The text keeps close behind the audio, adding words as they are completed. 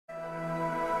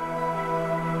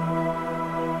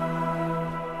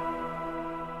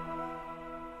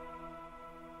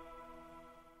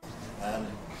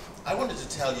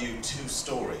tell you two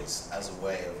stories as a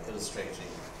way of illustrating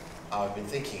how I've been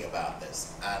thinking about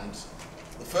this. And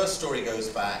the first story goes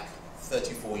back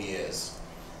 34 years,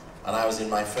 and I was in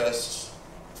my first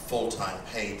full-time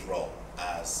paid role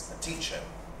as a teacher.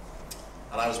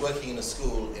 And I was working in a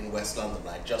school in West London.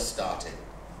 I just started.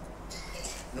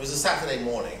 And it was a Saturday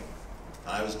morning,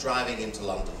 and I was driving into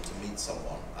London to meet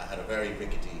someone. I had a very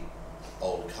rickety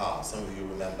old car. Some of you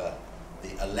remember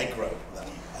the Allegro.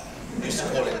 We used to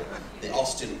call it the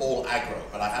Austin All Aggro,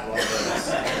 but I had one of those,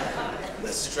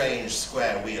 the strange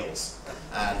square wheels.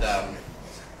 And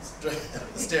the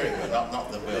steering wheel,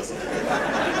 not the wheels.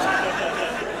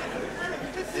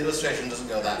 The illustration doesn't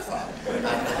go that far.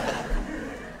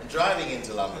 And driving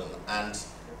into London, and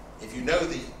if you know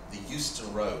the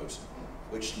Euston Road,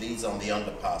 which leads on the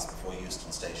underpass before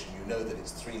Euston Station, you know that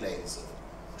it's 3 lanes of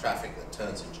traffic that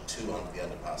turns into 2 under the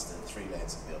underpass, then 3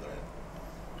 lanes at the other end.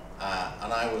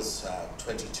 And I was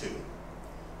 22.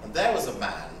 And there was a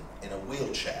man in a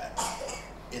wheelchair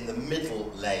in the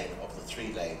middle lane of the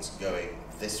 3 lanes going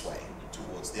this way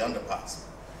towards the underpass.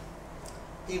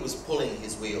 He was pulling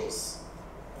his wheels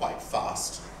quite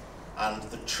fast, and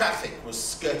the traffic was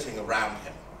skirting around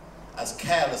him as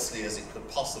carelessly as it could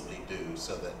possibly do,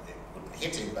 so that it wouldn't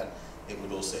hit him, but it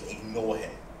would also ignore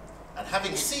him. And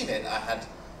having seen it, I had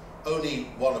only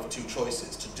one of 2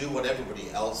 choices: to do what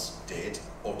everybody else did,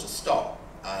 or to stop.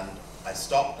 And I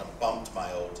stopped and bumped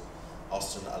my old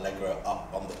Austin Allegro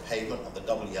up on the pavement on the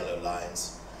double yellow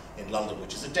lines in London,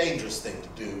 which is a dangerous thing to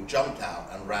do, jumped out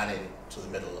and ran into the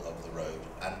middle of the road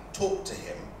and talked to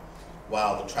him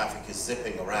while the traffic is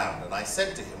zipping around. And I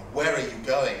said to him, "Where are you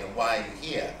going and why are you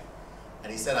here?"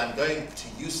 And he said, "I'm going to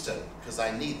Euston because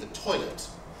I need the toilet."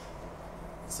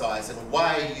 So I said,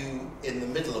 "Why are you in the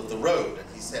middle of the road?" And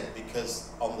he said, "Because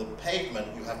on the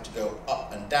pavement you have to go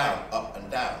up and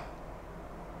down,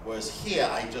 whereas here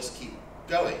I just keep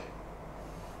going."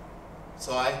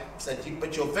 So I said,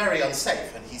 "But you're very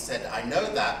unsafe." And he said, "I know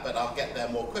that, but I'll get there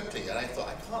more quickly." And I thought,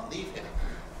 I can't leave him.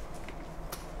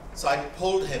 So I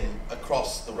pulled him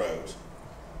across the road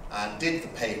and did the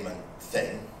pavement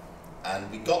thing,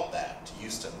 and we got there to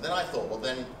Euston. And then I thought, well,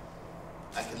 then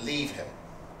I can leave him.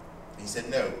 He said,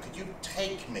 "No, could you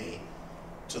take me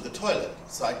to the toilet?"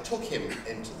 So I took him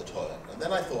into the toilet, and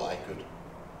then I thought I could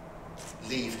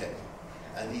leave him.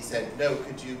 And he said, "No,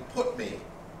 could you put me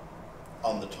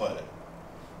on the toilet?"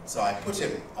 So I put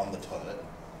him on the toilet,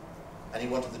 and he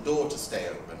wanted the door to stay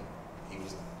open. He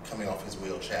was coming off his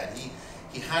wheelchair, and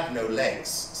he had no legs,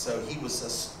 so he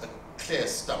was a clear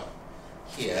stump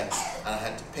here, and I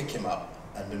had to pick him up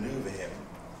and maneuver him.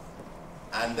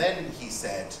 And then he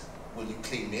said, "Will you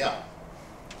clean me up?"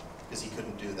 Because he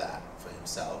couldn't do that for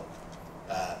himself.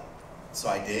 So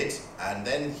I did, and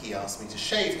then he asked me to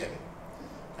shave him.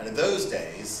 And in those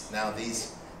days, now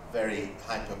these very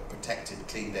hyper-protected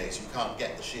clean days, you can't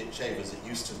get the shavers at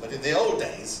Euston, but in the old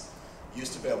days, you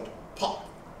used to be able to pop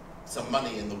some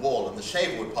money in the wall and the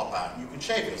shaver would pop out and you could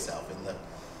shave yourself in the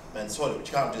men's toilet, but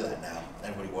you can't do that now.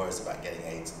 Everybody worries about getting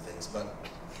AIDS and things. But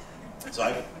so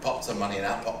I popped some money and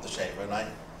I popped the shaver and I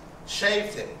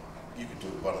shaved him. You could do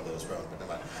one of those wrong, but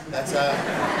never mind. That's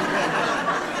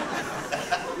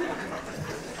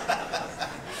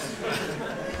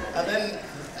and then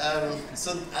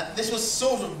this was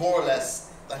sort of more or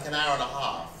less like an hour and a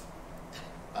half.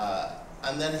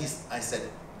 And then I said,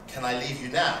 "Can I leave you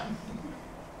now?"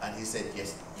 And he said,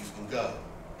 "Yes, you can go."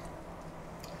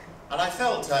 And I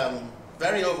felt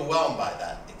very overwhelmed by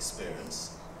that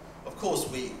experience. Of course,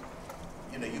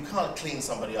 you can't clean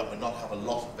somebody up and not have a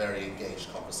lot of very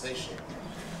engaged conversation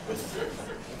with them.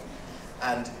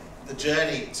 And the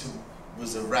journey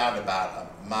was around about a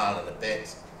mile and a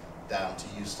bit down to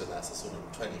Euston. That's a sort of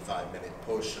 25-minute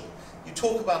push. And you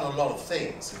talk about a lot of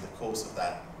things in the course of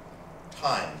that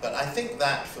time. But I think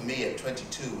that, for me, at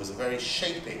 22, was a very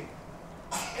shaping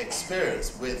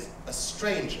experience with a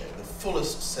stranger in the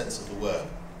fullest sense of the word.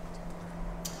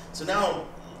 So now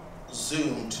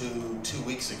zoom to 2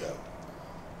 weeks ago,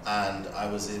 and I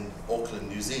was in Auckland,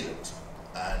 New Zealand,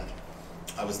 and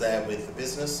I was there with the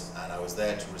business, and I was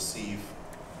there to receive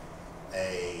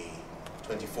a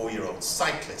 24-year-old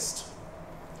cyclist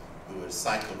who had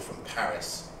cycled from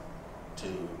Paris to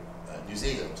New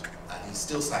Zealand, and he's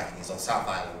still cycling. He's on South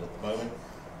Island at the moment.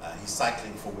 He's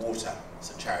cycling for water. It's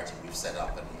a charity we've set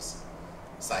up, and he's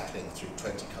cycling through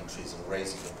 20 countries and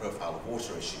raising the profile of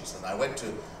water issues. And I went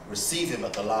to receive him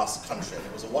at the last country, and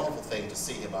it was a wonderful thing to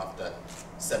see him after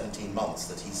 17 months,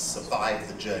 that he survived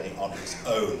the journey on his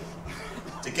own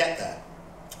to get there.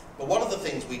 But one of the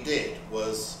things we did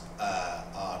was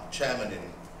our chairman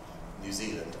in New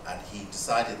Zealand, and he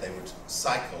decided they would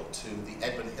cycle to the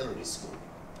Edmund Hillary School.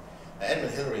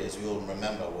 Edmund Hillary, as we all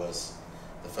remember, was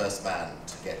the first man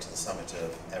to get to the summit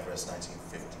of Everest,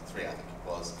 1953, I think it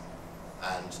was.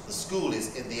 And the school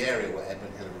is in the area where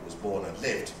Edmund Hillary was born and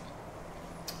lived.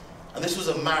 And this was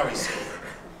a Maori school.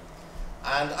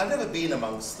 And I've never been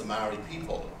amongst the Maori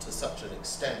people to such an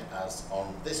extent as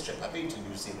on this trip. I've been to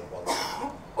New Zealand once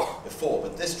before,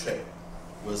 but this trip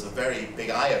was a very big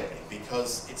eye-opening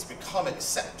because it's become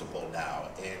acceptable now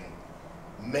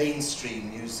in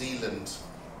mainstream New Zealand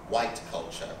white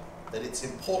culture that it's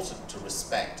important to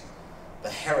respect the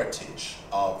heritage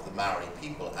of the Maori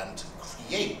people and to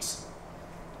create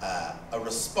a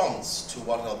response to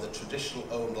what are the traditional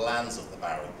owned lands of the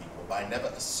Maori people by never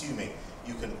assuming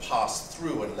you can pass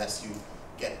through unless you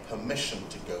get permission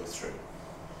to go through.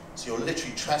 So you're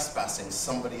literally trespassing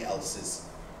somebody else's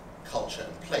culture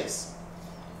and place.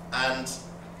 And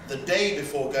the day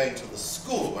before going to the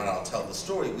school, when I'll tell the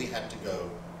story, we had to go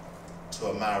to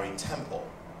a Maori temple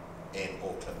in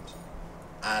Auckland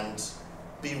and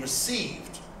be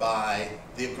received by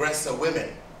the aggressor women.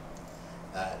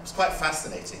 It was quite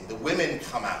fascinating. The women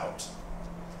come out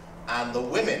and the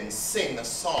women sing a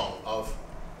song of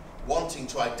wanting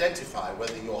to identify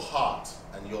whether your heart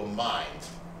and your mind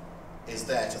is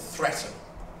there to threaten.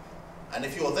 And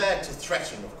if you're there to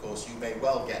threaten, of course, you may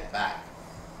well get back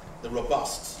the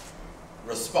robust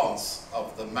response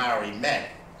of the Maori men.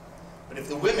 But if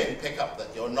the women pick up that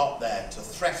you're not there to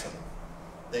threaten,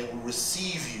 they will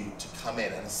receive you to come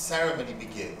in, and a ceremony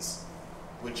begins,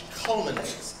 which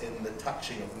culminates in the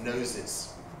touching of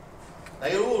noses. Now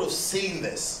you all have seen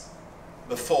this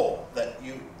before, that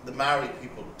the Maori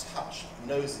people touch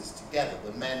noses together.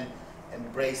 The men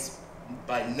embrace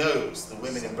by nose, the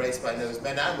women embrace by nose,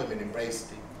 men and women embrace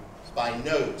by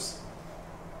nose.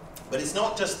 But it's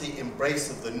not just the embrace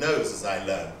of the nose, as I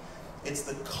learned, it's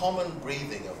the common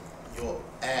breathing of your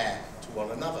air to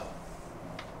one another.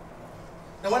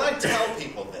 Now when I tell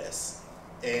people this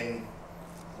in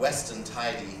Western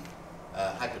tidy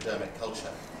hypodermic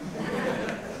culture,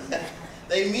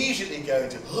 they immediately go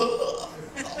into,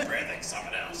 I'm breathing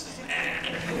someone else's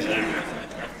air,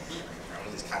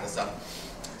 all this kind of stuff.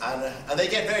 And they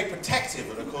get very protective,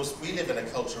 and of course we live in a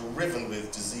culture riven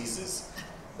with diseases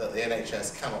that the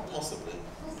NHS cannot possibly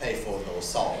pay for nor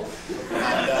solve.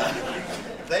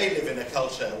 And they live in a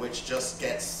culture which just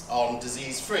gets on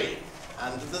disease-free.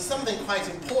 And there's something quite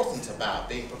important about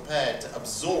being prepared to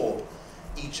absorb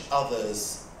each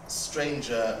other's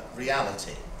stranger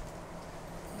reality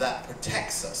that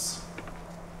protects us,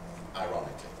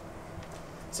 ironically.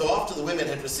 So after the women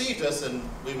had received us and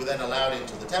we were then allowed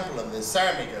into the temple and the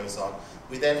ceremony goes on,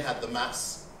 we then had the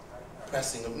mass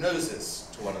pressing of noses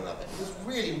to one another. It was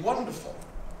really wonderful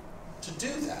to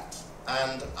do that.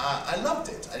 And I loved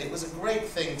it. And it was a great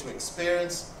thing to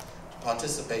experience, to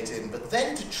participate in, but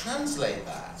then to translate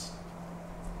that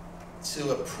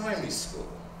to a primary school.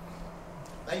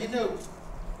 Now you know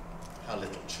how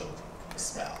little children can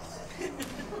smell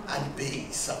and be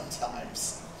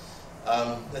sometimes.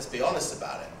 Let's be honest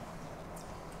about it.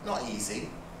 Not easy.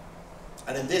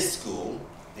 And in this school,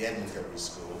 the Edmund Hillary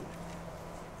School,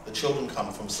 the children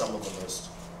come from some of the most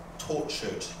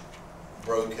tortured,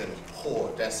 broken,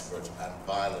 poor, desperate and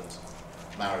violent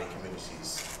Maori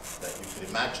communities that you could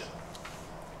imagine.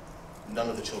 None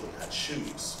of the children had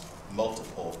shoes.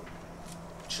 Multiple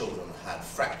children had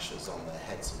fractures on their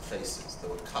heads and faces.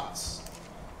 There were cuts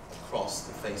across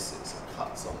the faces and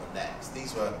cuts on the necks.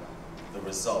 These were the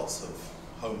results of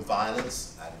home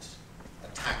violence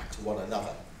and attack to one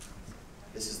another.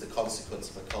 This is the consequence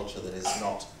of a culture that is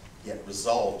not yet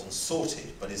resolved and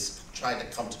sorted, but is trying to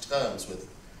come to terms with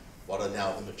what are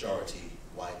now the majority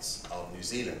whites of New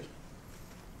Zealand.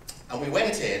 And we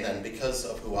went in, and because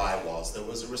of who I was, there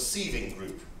was a receiving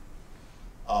group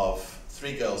of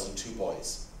 3 girls and 2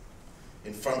 boys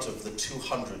in front of the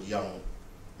 200 young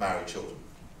Maori children.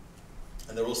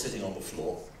 And they're all sitting on the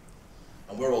floor,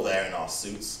 and we're all there in our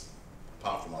suits,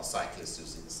 apart from our cyclist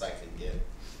who's in cycling gear.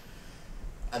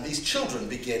 And these children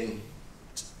begin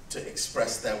to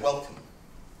express their welcome.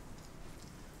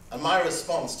 And my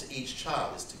response to each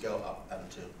child is to go up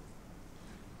and to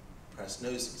press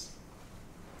noses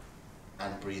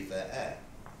and breathe their air.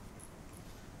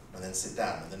 And then sit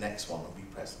down, and the next one will be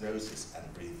press noses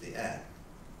and breathe the air.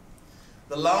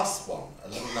 The last one, a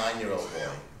little 9-year-old boy,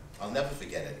 I'll never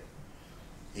forget it.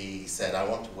 He said, I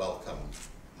want to welcome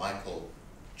Michael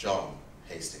John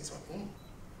Hastings. I went,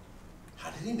 how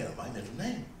did he know my middle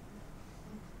name?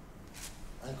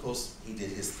 And of course, he did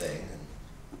his thing,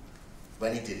 and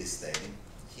when he did his thing,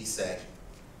 he said,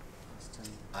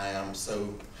 I am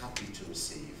so happy to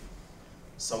receive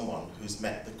someone who's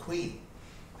met the Queen.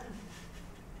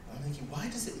 I'm thinking, why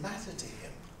does it matter to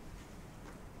him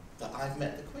that I've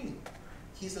met the Queen.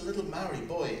 He's a little Maori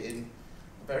boy in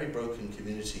a very broken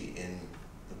community in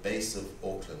the base of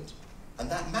Auckland. And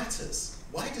that matters.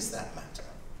 Why does that matter?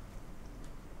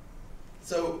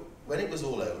 So when it was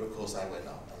all over, of course, I went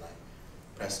up and I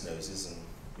pressed noses and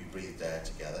we breathed air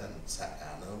together and sat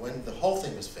down. And when the whole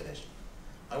thing was finished,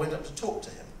 I went up to talk to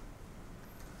him.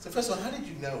 So first of all, how did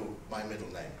you know my middle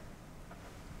name?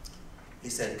 He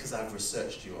said, because I've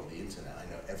researched you on the internet, I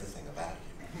know everything about you.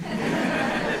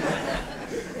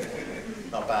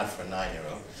 Not bad for a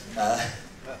 9-year-old.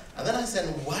 And then I said,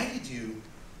 why did you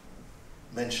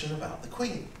mention about the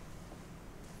Queen?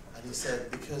 And he said,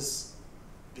 because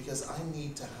I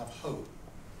need to have hope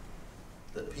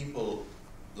that people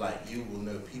like you will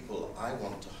know people I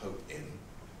want to hope in,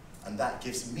 and that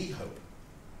gives me hope.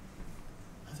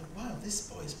 I thought, wow, this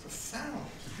boy is profound.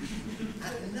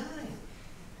 At 9,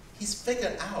 he's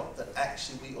figured out that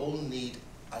actually we all need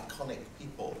iconic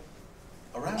people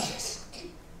around us.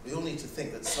 We all need to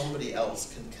think that somebody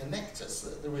else can connect us,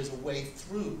 that there is a way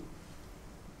through.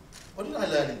 What did I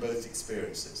learn in both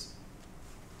experiences?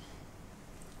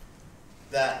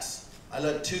 That I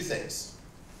learned 2 things.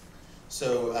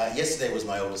 So yesterday was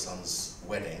my older son's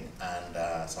wedding,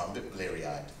 and so I'm a bit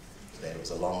bleary-eyed today. It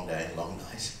was a long day, long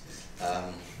night.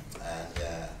 And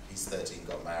he's 13,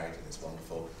 got married, and it's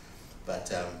wonderful.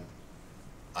 But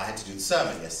I had to do the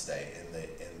sermon yesterday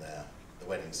in the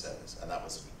wedding service, and that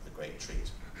was a great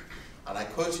treat. And I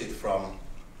quoted from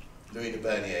Louis de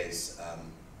Bernier's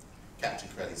Captain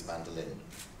Corelli's Mandolin.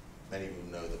 Many of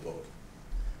you know the book.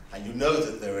 And you know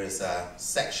that there is a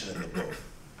section in the book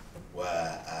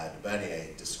where de Bernier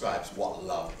describes what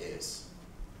love is.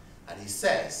 And he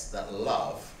says that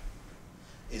love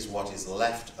is what is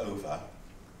left over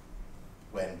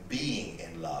when being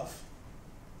in love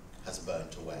has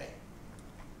burnt away.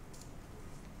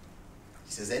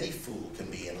 He says any fool can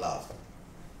be in love,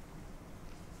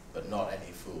 but not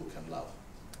any fool can love.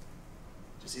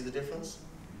 Do you see the difference?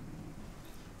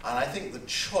 And I think the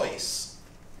choice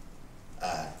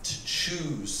to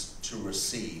choose to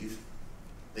receive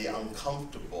the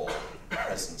uncomfortable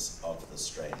presence of the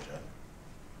stranger,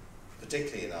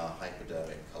 particularly in our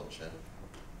hypodermic culture,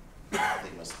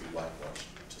 they must be whitewashed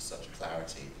to such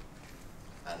clarity.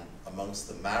 And amongst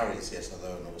the Maoris, yet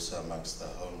alone also amongst the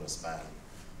homeless man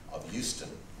of Euston,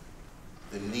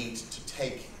 the need to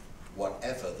take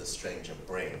whatever the stranger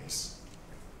brings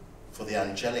for the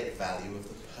angelic value of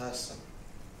the person.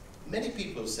 Many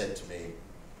people have said to me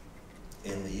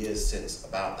in the years since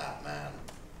about that man,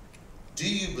 do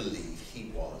you believe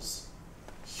he was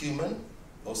human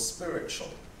or spiritual?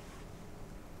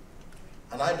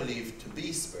 And I believe to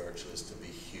be spiritual is to be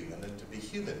human, and to be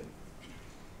human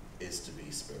is to be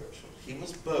spiritual. He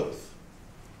was both.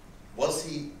 Was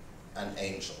he an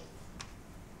angel?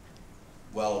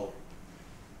 Well,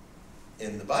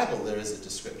 in the Bible there is a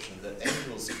description that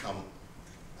angels come,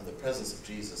 and the presence of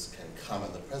Jesus can come,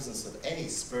 and the presence of any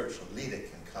spiritual leader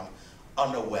can come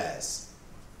unawares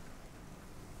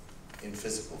in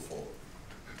physical form.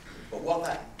 But what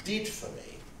that did for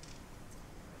me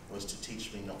was to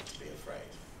teach me not to be afraid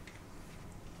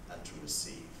and to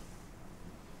receive.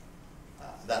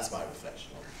 That's my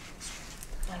reflection on it.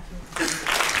 Thank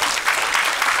you.